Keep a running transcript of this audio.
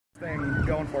thing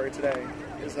going for you today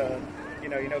is you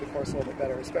know the course a little bit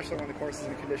better, especially when the course is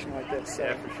in a condition like this. So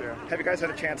yeah, for sure. Have you guys had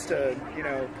a chance to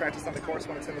practice on the course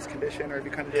when it's in this condition, or have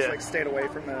you kind of just like stayed away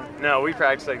from the? No, we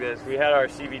practiced like this. We had our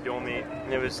CV dual meet,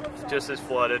 and it was just as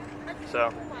flooded,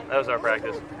 so that was our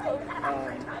practice.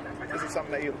 Is it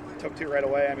something that you took to right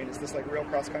away? I mean, is this like real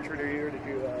cross country to you? Or did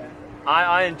you?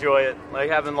 I enjoy it. Like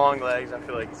having long legs, I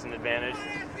feel like it's an advantage.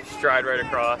 Stride right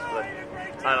across, but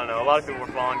I don't know. A lot of people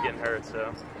were falling, getting hurt.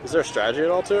 So. Is there a strategy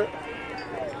at all to it?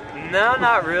 No,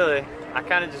 not really. I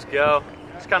kind of just go.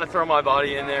 Just kind of throw my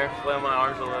body in there, flail my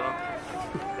arms a little.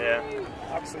 Yeah.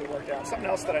 Obviously it worked out. Something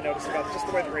else that I noticed about just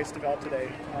the way the race developed today,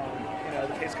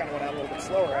 the pace kind of went out a little bit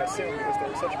slower, I assume, because there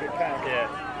was such a big pack. Yeah.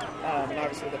 And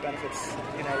obviously the benefits,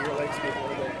 your legs speak a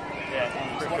little bit. Yeah,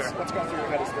 for sure. What's going through your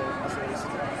head as the race?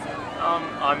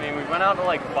 I mean, we went out to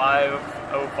like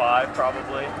 5:05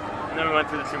 probably, and then we went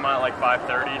through the 2 mile at like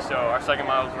 5:30. So our second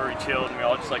mile was very chilled, and we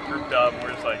all just like grouped up, and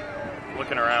we're just like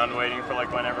looking around, waiting for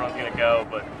like when everyone's gonna go.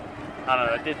 But I don't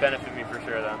know, it did benefit me for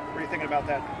sure though. Were you thinking about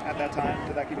that at that time?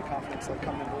 Did that give you confidence like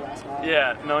coming into the last mile?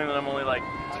 Yeah, knowing that I'm only like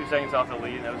 2 seconds off the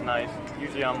lead, that was nice.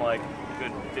 Usually I'm like a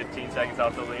good 15 seconds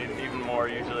off the lead, even more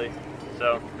usually.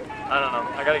 So I don't know,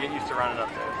 I gotta get used to running up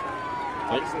there.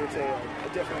 Obviously it's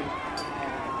a different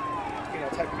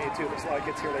type of meet too. There's a lot of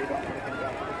kids here that you don't know anything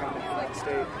about that are coming from out of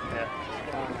state.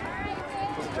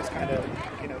 Yeah. Does it just kind of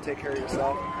take care of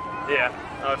yourself? Yeah,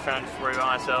 I was trying to just worry about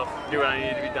myself, do what I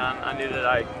needed to be done. I knew that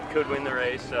I could win the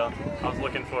race, so I was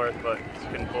looking for it, but just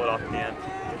couldn't pull it off at the end.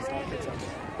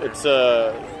 It's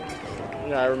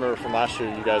I remember from last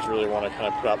year, you guys really want to kind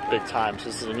of put up big times.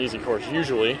 This is an easy course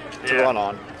usually to run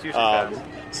on. It's usually fast.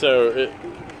 So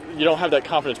you don't have that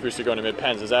confidence boost to go into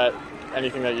mid-pens. Is that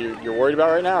anything that you're worried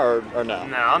about right now, or no?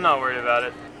 No, I'm not worried about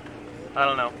it. I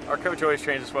don't know. Our coach always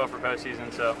trains us well for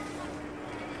postseason, so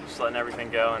just letting everything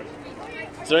go. And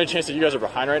is there any chance that you guys are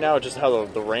behind right now, just how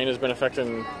the rain has been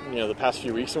affecting the past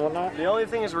few weeks and whatnot? The only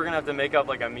thing is we're gonna have to make up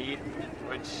like a meet,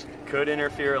 which could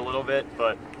interfere a little bit,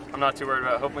 but I'm not too worried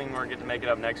about it. Hopefully we're going to make it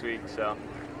up next week, so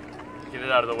get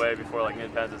it out of the way before like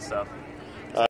mid-pens and stuff.